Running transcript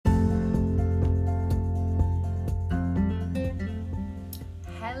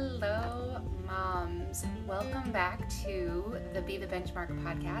Welcome back to the Be the Benchmark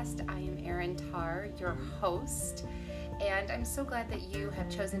podcast. I am Erin Tarr, your host, and I'm so glad that you have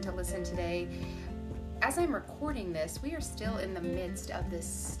chosen to listen today. As I'm recording this, we are still in the midst of this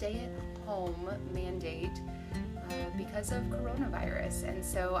stay-at-home mandate because of coronavirus, and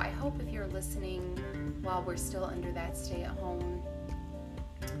so I hope if you're listening while we're still under that stay-at-home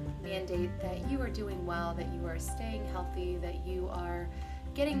mandate that you are doing well, that you are staying healthy, that you are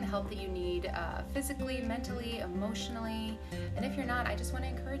getting the help that you need physically, mentally, emotionally. And if you're not, I just want to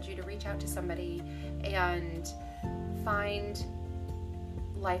encourage you to reach out to somebody and find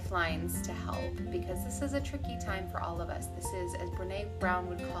lifelines to help, because this is a tricky time for all of us. This is, as Brene Brown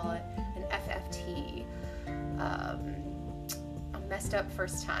would call it, an FFT, a messed up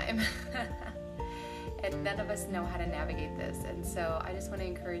first time. And none of us know how to navigate this. And so I just want to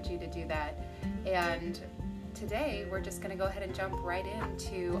encourage you to do that. And today, we're just going to go ahead and jump right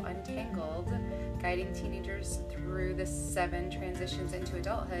into Untangled, guiding teenagers through the 7 transitions into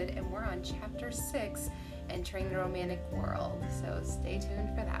adulthood, and we're on Chapter 6, Entering the Romantic World, so stay tuned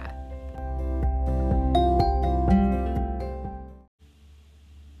for that.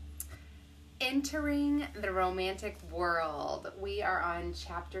 Entering the Romantic World. We are on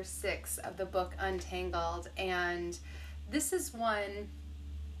Chapter 6 of the book Untangled, and this is one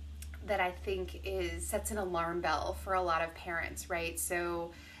that I think sets an alarm bell for a lot of parents, right?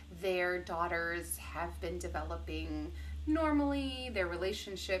 So their daughters have been developing normally, their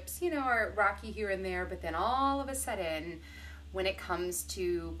relationships, are rocky here and there, but then all of a sudden, when it comes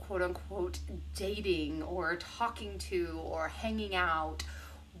to quote unquote dating or talking to or hanging out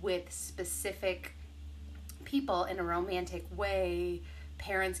with specific people in a romantic way,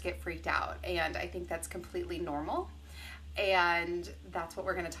 parents get freaked out. And I think that's completely normal. And that's what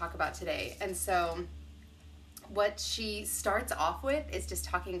we're going to talk about today. And so what she starts off with is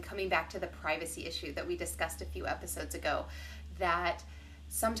just coming back to the privacy issue that we discussed a few episodes ago, that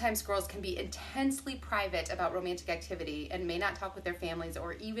sometimes girls can be intensely private about romantic activity and may not talk with their families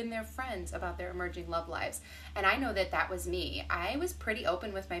or even their friends about their emerging love lives. And I know that was me. I was pretty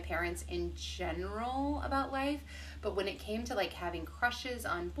open with my parents in general about life, but when it came to having crushes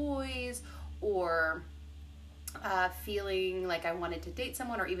on boys or feeling like I wanted to date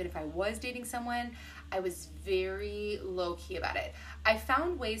someone, or even if I was dating someone, I was very low-key about it. I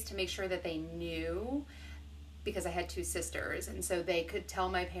found ways to make sure that they knew, because I had 2 sisters, and so they could tell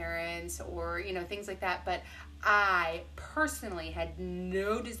my parents or, things like that, but I personally had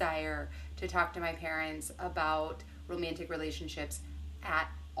no desire to talk to my parents about romantic relationships at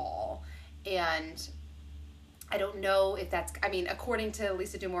all. And I don't know if that's, according to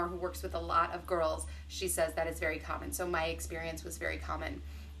Lisa Dumore, who works with a lot of girls, she says that is very common. So my experience was very common.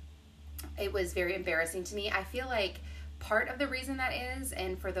 It was very embarrassing to me. I feel like part of the reason that is,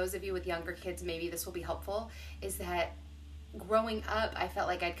 and for those of you with younger kids, maybe this will be helpful, is that growing up, I felt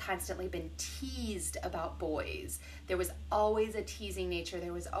like I'd constantly been teased about boys. There was always a teasing nature.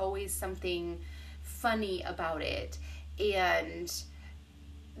 There was always something funny about it. And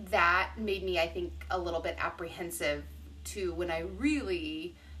that made me, I think, a little bit apprehensive to when I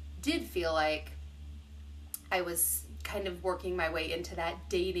really did feel like I was kind of working my way into that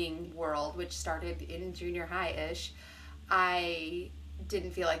dating world, which started in junior high-ish. I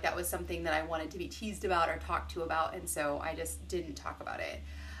didn't feel like that was something that I wanted to be teased about or talked to about, and so I just didn't talk about it.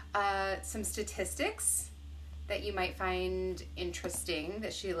 Some statistics that you might find interesting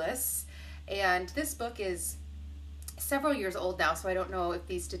that she lists, and this book is several years old now, so I don't know if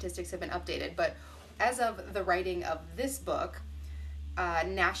these statistics have been updated, but as of the writing of this book,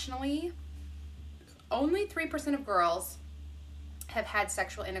 nationally, only 3% of girls have had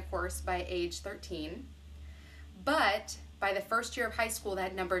sexual intercourse by age 13, but by the first year of high school,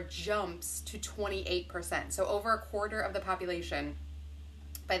 that number jumps to 28%, so over a quarter of the population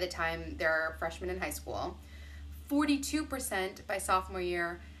by the time they're freshmen in high school, 42% by sophomore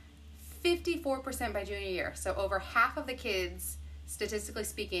year, 54% by junior year. So over half of the kids, statistically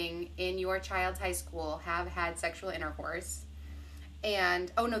speaking, in your child's high school have had sexual intercourse.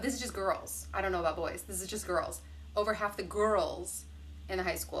 And, oh no, this is just girls. I don't know about boys. This is just girls. Over half the girls in the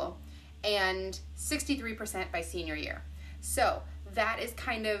high school. And 63% by senior year. So that is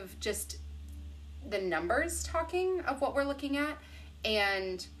kind of just the numbers talking of what we're looking at.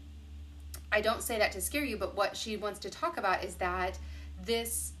 And I don't say that to scare you, but what she wants to talk about is that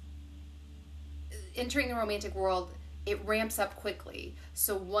this entering the romantic world, it ramps up quickly.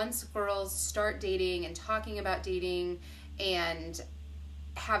 So once girls start dating and talking about dating and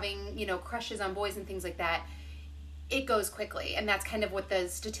having, crushes on boys and things like that, it goes quickly. And that's kind of what the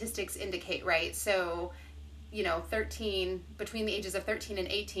statistics indicate, right? So between the ages of 13 and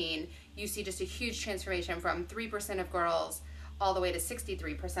 18, you see just a huge transformation from 3% of girls all the way to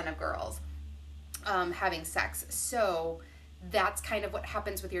 63% of girls having sex. So that's kind of what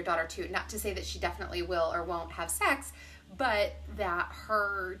happens with your daughter too. Not to say that she definitely will or won't have sex, but that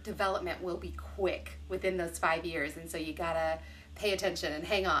her development will be quick within those 5 years. And so you gotta pay attention and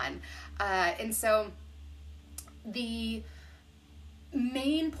hang on. And so the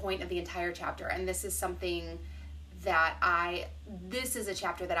main point of the entire chapter, and this is something that this is a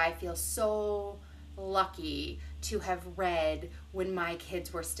chapter that I feel so lucky to have read when my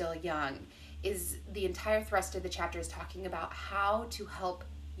kids were still young, is the entire thrust of the chapter is talking about how to help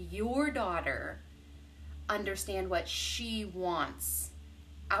your daughter understand what she wants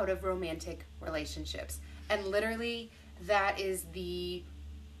out of romantic relationships. And literally, that is the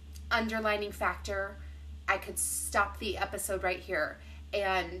underlining factor. I could stop the episode right here,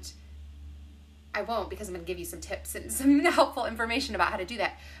 and I won't, because I'm going to give you some tips and some helpful information about how to do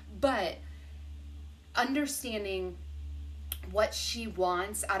that. But understanding what she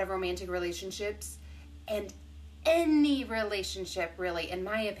wants out of romantic relationships, and any relationship really, in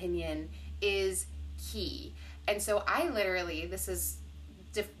my opinion, is key. And so I literally, this is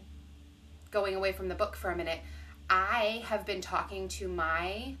going away from the book for a minute, I have been talking to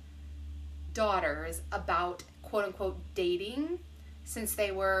my daughters about quote unquote dating since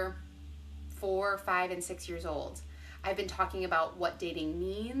they were 4, 5, and 6 years old. I've been talking about what dating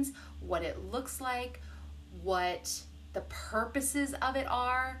means, what it looks like, what the purposes of it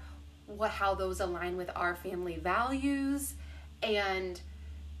are, how those align with our family values, and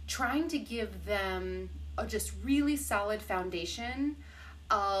trying to give them a just really solid foundation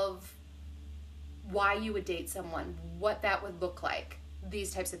of why you would date someone, what that would look like,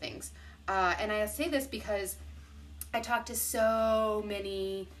 these types of things. And I say this because I talk to so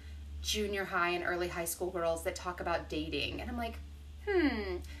many junior high and early high school girls that talk about dating. And I'm like,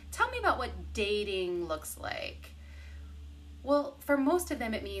 tell me about what dating looks like. Well, for most of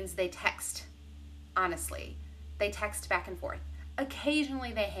them, it means they text, honestly. They text back and forth.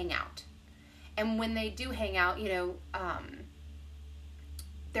 Occasionally, they hang out. And when they do hang out,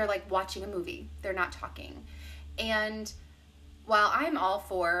 they're like watching a movie. They're not talking. And while I'm all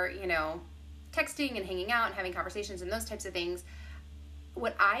for, texting and hanging out and having conversations and those types of things,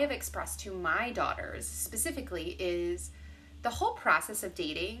 what I have expressed to my daughters specifically is the whole process of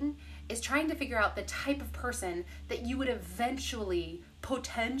dating is trying to figure out the type of person that you would eventually,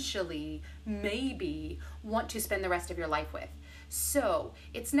 potentially, maybe want to spend the rest of your life with. So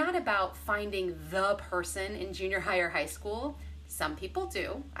it's not about finding the person in junior high or high school. Some people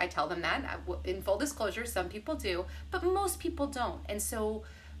do. I tell them that. In full disclosure, some people do, but most people don't. And so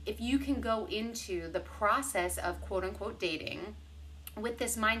if you can go into the process of quote unquote dating with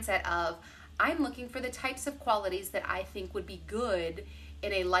this mindset of, I'm looking for the types of qualities that I think would be good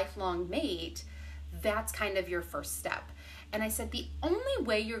in a lifelong mate, that's kind of your first step. And I said, the only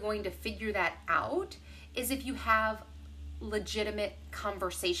way you're going to figure that out is if you have legitimate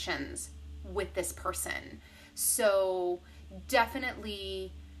conversations with this person. So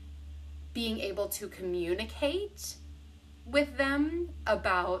definitely being able to communicate with them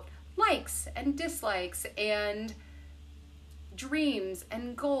about likes and dislikes and dreams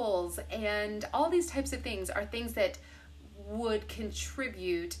and goals and all these types of things are things that would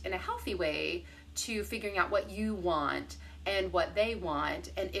contribute in a healthy way to figuring out what you want and what they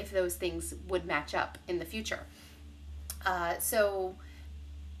want, and if those things would match up in the future. So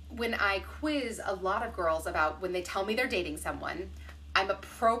when I quiz a lot of girls about when they tell me they're dating someone, I'm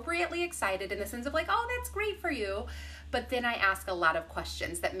appropriately excited in the sense of like, oh, that's great for you. But then I ask a lot of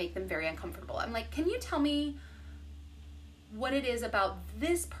questions that make them very uncomfortable. I'm like, can you tell me what it is about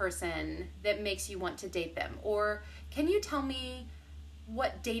this person that makes you want to date them? Or can you tell me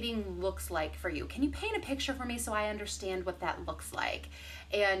what dating looks like for you? Can you paint a picture for me so I understand what that looks like?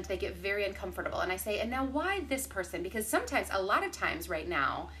 And they get very uncomfortable. And I say, and now why this person? Because sometimes, a lot of times right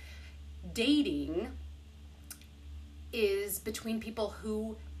now, dating is between people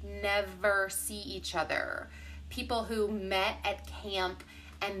who never see each other. People who met at camp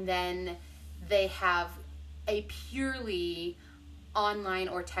and then they have a purely online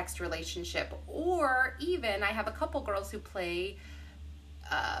or text relationship. Or even, I have a couple girls who play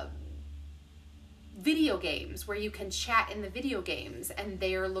video games where you can chat in the video games, and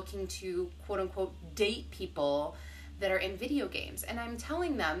they're looking to quote unquote date people that are in video games. And I'm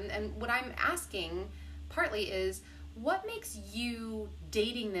telling them, and what I'm asking partly is, what makes you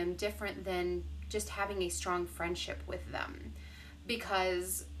dating them different than just having a strong friendship with them?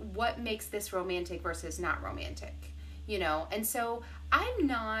 Because what makes this romantic versus not romantic? And so I'm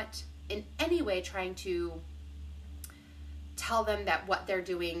not in any way trying to tell them that what they're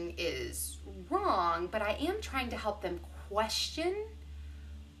doing is wrong, but I am trying to help them question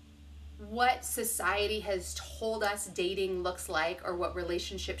what society has told us dating looks like or what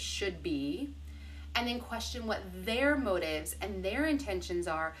relationships should be, and then question what their motives and their intentions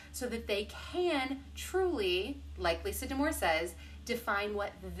are so that they can truly, like Lisa Damour says, define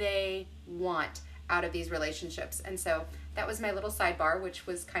what they want out of these relationships. And so that was my little sidebar, which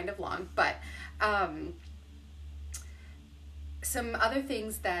was kind of long, but some other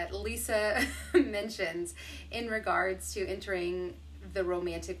things that Lisa mentions in regards to entering the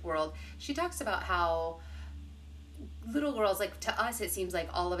romantic world. She talks about how little girls, like to us, it seems like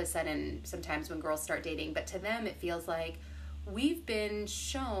all of a sudden sometimes when girls start dating, but to them it feels like we've been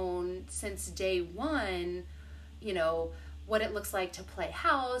shown since day one, you know, what it looks like to play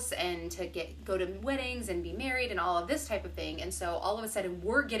house and to go to weddings and be married and all of this type of thing. And so all of a sudden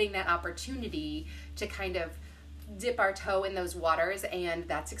we're getting that opportunity to kind of dip our toe in those waters, and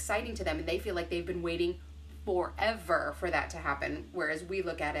that's exciting to them, and they feel like they've been waiting forever for that to happen, whereas we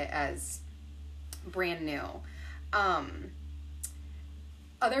look at it as brand new.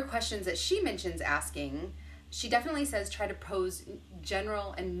 Other questions that she mentions asking, she definitely says try to pose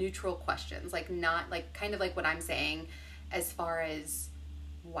general and neutral questions, like not like kind of like what I'm saying as far as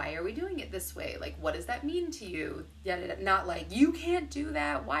why are we doing it this way? Like, what does that mean to you? Yeah, not like you can't do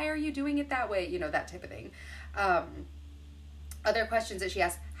that. Why are you doing it that way? You know, that type of thing. Other questions that she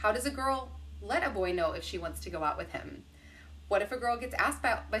asks, how does a girl let a boy know if she wants to go out with him? What if a girl gets asked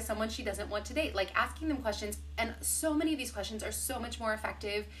by someone she doesn't want to date? Like asking them questions, and so many of these questions are so much more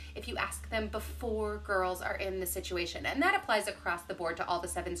effective if you ask them before girls are in the situation. And that applies across the board to all the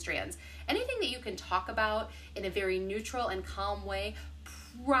 7 strands. Anything that you can talk about in a very neutral and calm way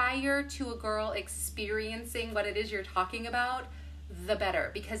prior to a girl experiencing what it is you're talking about, the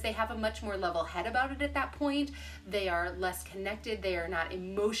better, because they have a much more level head about it at that point. They are less connected. They are not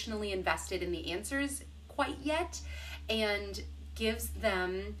emotionally invested in the answers quite yet, and gives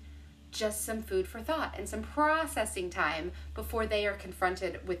them just some food for thought and some processing time before they are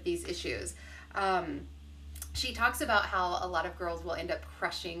confronted with these issues. She talks about how a lot of girls will end up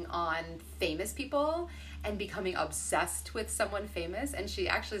crushing on famous people and becoming obsessed with someone famous, and she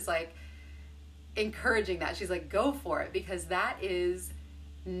actually is like encouraging that. She's like, go for it, because that is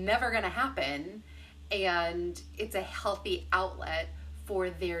never going to happen, and it's a healthy outlet for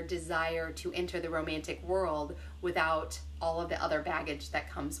their desire to enter the romantic world without all of the other baggage that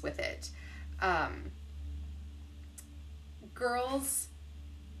comes with it. Girls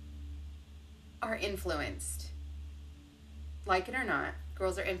are influenced, like it or not.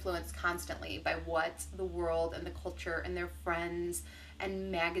 Girls are influenced constantly by what the world and the culture and their friends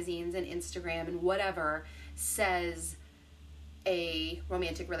and magazines and Instagram and whatever says a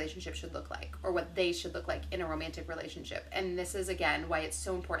romantic relationship should look like, or what they should look like in a romantic relationship. And this is, again, why it's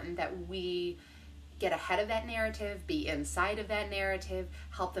so important that we get ahead of that narrative, be inside of that narrative,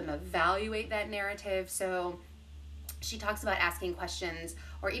 help them evaluate that narrative. So she talks about asking questions,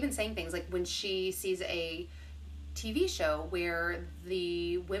 or even saying things like when she sees a TV show where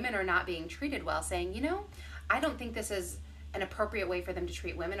the women are not being treated well, saying, you know, I don't think this is an appropriate way for them to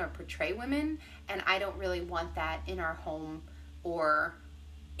treat women or portray women, and I don't really want that in our home or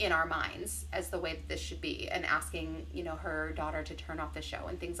in our minds as the way that this should be, and asking, you know, her daughter to turn off the show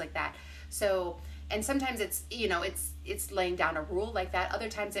and things like that. So, and sometimes it's, you know, it's laying down a rule like that. Other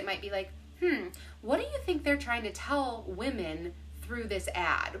times it might be like, what do you think they're trying to tell women through this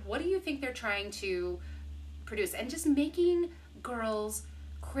ad? What do you think they're trying to produce? And just making girls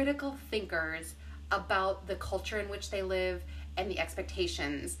critical thinkers about the culture in which they live and the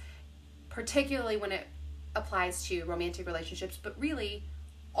expectations, particularly when it applies to romantic relationships, but really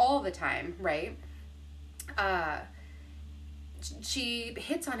all the time, right? She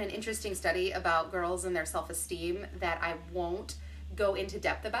hits on an interesting study about girls and their self-esteem that I won't go into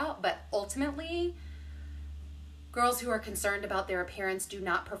depth about, but ultimately, girls who are concerned about their appearance do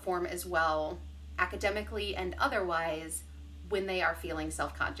not perform as well academically and otherwise when they are feeling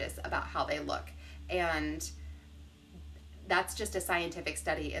self-conscious about how they look. And that's just a scientific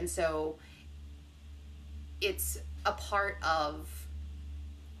study. And so it's a part of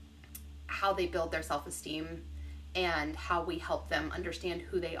how they build their self-esteem and how we help them understand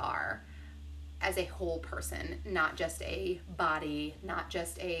who they are as a whole person, not just a body, not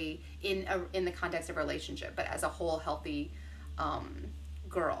just in the context of a relationship, but as a whole healthy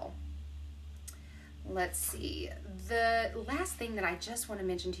girl. Let's see. The last thing that I just want to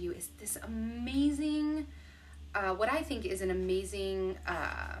mention to you is this amazing, what I think is an amazing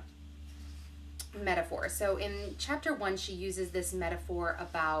metaphor. So in chapter 1, she uses this metaphor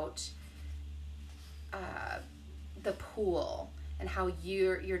about the pool and how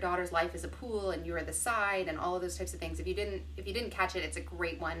your daughter's life is a pool and you're the side and all of those types of things. If you didn't catch it, it's a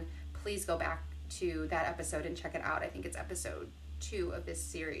great one. Please go back to that episode and check it out. I think it's episode 2 of this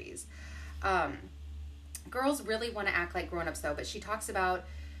series. Girls really want to act like grown-ups though, but she talks about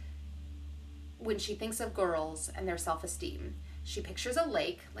when she thinks of girls and their self-esteem, she pictures a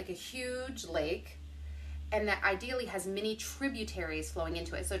lake, like a huge lake, and that ideally has many tributaries flowing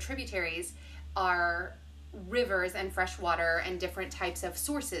into it. So tributaries are rivers and fresh water and different types of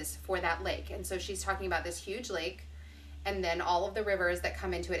sources for that lake. And so she's talking about this huge lake and then all of the rivers that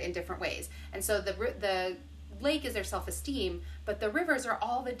come into it in different ways. And so the lake is their self-esteem, but the rivers are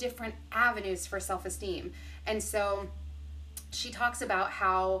all the different avenues for self-esteem. And so she talks about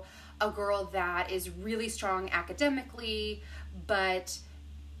how a girl that is really strong academically, but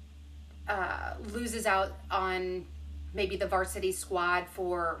loses out on maybe the varsity squad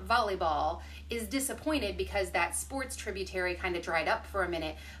for volleyball is disappointed because that sports tributary kind of dried up for a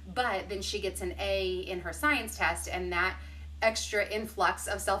minute, but then she gets an A in her science test, and that extra influx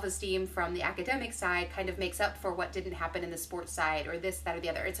of self-esteem from the academic side kind of makes up for what didn't happen in the sports side, or this, that, or the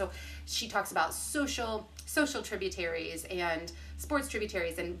other. And so she talks about social tributaries and sports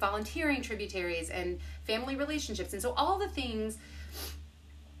tributaries and volunteering tributaries and family relationships. And so all the things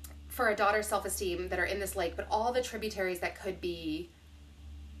for a daughter's self-esteem that are in this lake, but all the tributaries that could be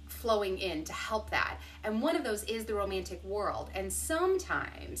flowing in to help that. And one of those is the romantic world. And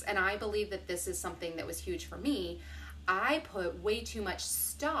sometimes, and I believe that this is something that was huge for me, I put way too much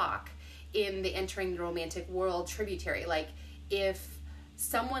stock in the entering the romantic world tributary. Like, if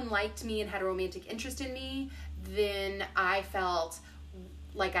someone liked me and had a romantic interest in me, then I felt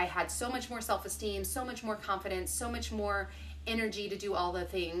like I had so much more self-esteem, so much more confidence, so much more energy to do all the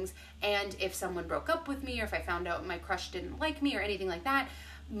things. And if someone broke up with me, or if I found out my crush didn't like me or anything like that,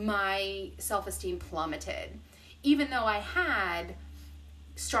 my self-esteem plummeted. Even though I had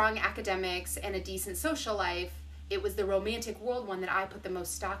strong academics and a decent social life, it was the romantic world one that I put the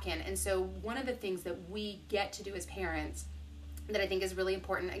most stock in. And so one of the things that we get to do as parents that I think is really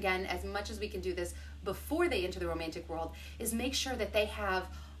important, again, as much as we can do this before they enter the romantic world, is make sure that they have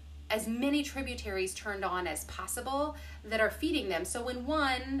as many tributaries turned on as possible that are feeding them. So when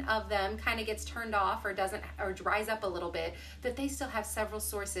one of them kind of gets turned off or doesn't, or dries up a little bit, that they still have several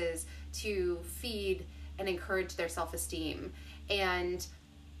sources to feed and encourage their self-esteem. And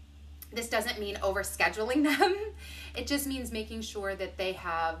this doesn't mean overscheduling them. It just means making sure that they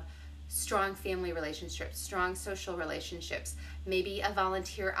have strong family relationships, strong social relationships, maybe a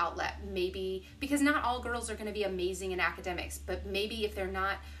volunteer outlet, maybe, because not all girls are going to be amazing in academics, but maybe if they're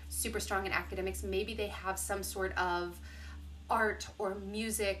not super strong in academics, maybe they have some sort of art or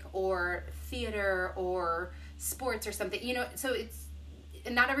music or theater or sports or something, you know. So it's,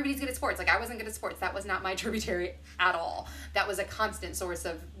 and not everybody's good at sports. Like, I wasn't good at sports. That was not my tributary at all. That was a constant source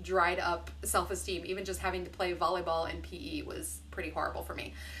of dried up self-esteem. Even just having to play volleyball and PE was pretty horrible for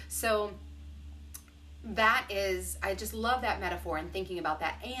me. So that is, I just love that metaphor and thinking about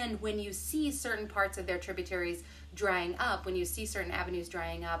that. And when you see certain parts of their tributaries drying up, when you see certain avenues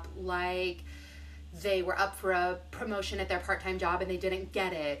drying up, like they were up for a promotion at their part-time job and they didn't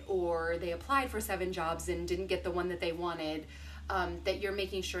get it, or they applied for 7 jobs and didn't get the one that they wanted, that you're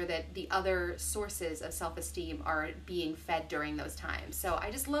making sure that the other sources of self-esteem are being fed during those times. So I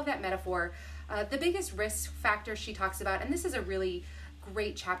just love that metaphor. The biggest risk factor she talks about, and this is a really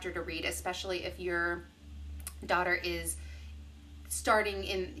great chapter to read, especially if your daughter is starting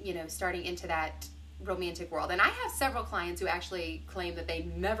into that romantic world. And I have several clients who actually claim that they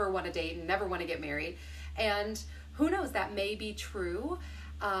never want to date and never want to get married. And who knows, that may be true.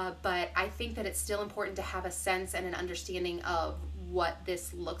 But I think that it's still important to have a sense and an understanding of what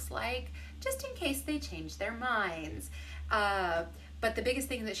this looks like, just in case they change their minds. But the biggest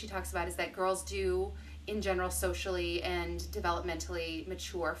thing that she talks about is that girls do, in general, socially and developmentally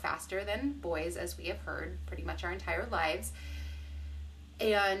mature faster than boys, as we have heard pretty much our entire lives.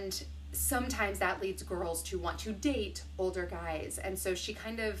 And sometimes that leads girls to want to date older guys. And so she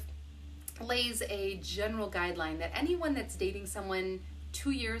kind of lays a general guideline that anyone that's dating someone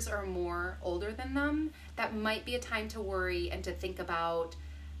 2 years or more older than them, that might be a time to worry and to think about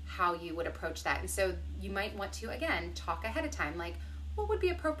how you would approach that. And so you might want to, again, talk ahead of time, like, what would be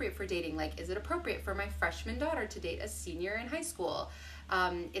appropriate for dating? Like, is it appropriate for my freshman daughter to date a senior in high school?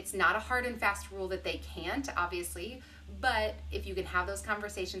 It's not a hard and fast rule that they can't, obviously, but if you can have those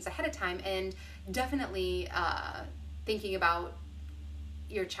conversations ahead of time, and definitely thinking about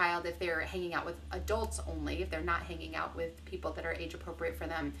your child, if they're hanging out with adults only, if they're not hanging out with people that are age appropriate for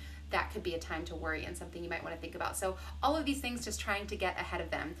them, that could be a time to worry and something you might want to think about. So all of these things, just trying to get ahead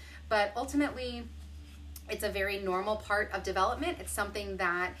of them. But ultimately, It's a very normal part of development. It's something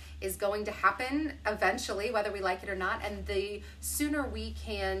that is going to happen eventually, whether we like it or not. And the sooner we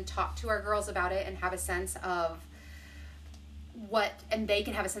can talk to our girls about it and have a sense of and they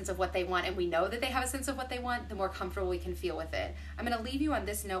can have a sense of what they want, and we know that they have a sense of what they want, the more comfortable we can feel with it. I'm going to leave you on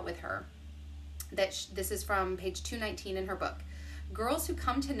this note with her. This is from page 219 in her book. Girls who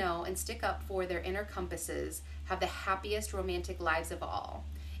come to know and stick up for their inner compasses have the happiest romantic lives of all.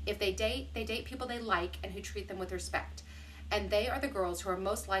 If they date people they like and who treat them with respect. And they are the girls who are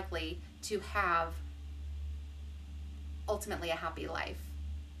most likely to have ultimately a happy life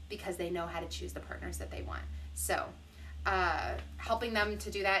because they know how to choose the partners that they want. So helping them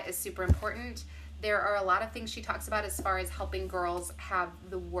to do that is super important. There are a lot of things she talks about as far as helping girls have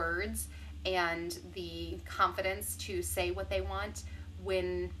the words and the confidence to say what they want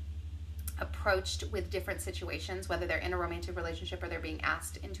when approached with different situations, whether they're in a romantic relationship or they're being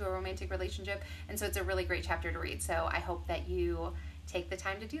asked into a romantic relationship. And so it's a really great chapter to read. So I hope that you take the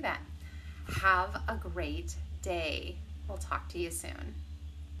time to do that. Have a great day. We'll talk to you soon.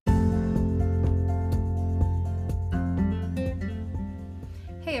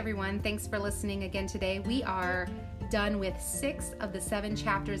 Hey everyone, thanks for listening again today. We are done with 6 of the 7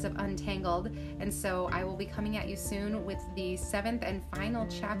 chapters of Untangled, and so I will be coming at you soon with the 7th and final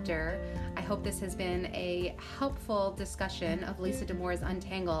chapter. I hope this has been a helpful discussion of Lisa Damour's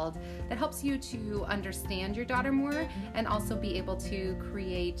Untangled that helps you to understand your daughter more and also be able to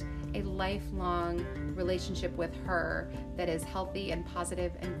create a lifelong relationship with her that is healthy and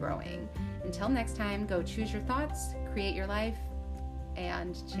positive and growing. Until next time, go choose your thoughts, create your life,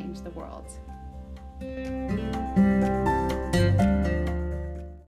 and change the world.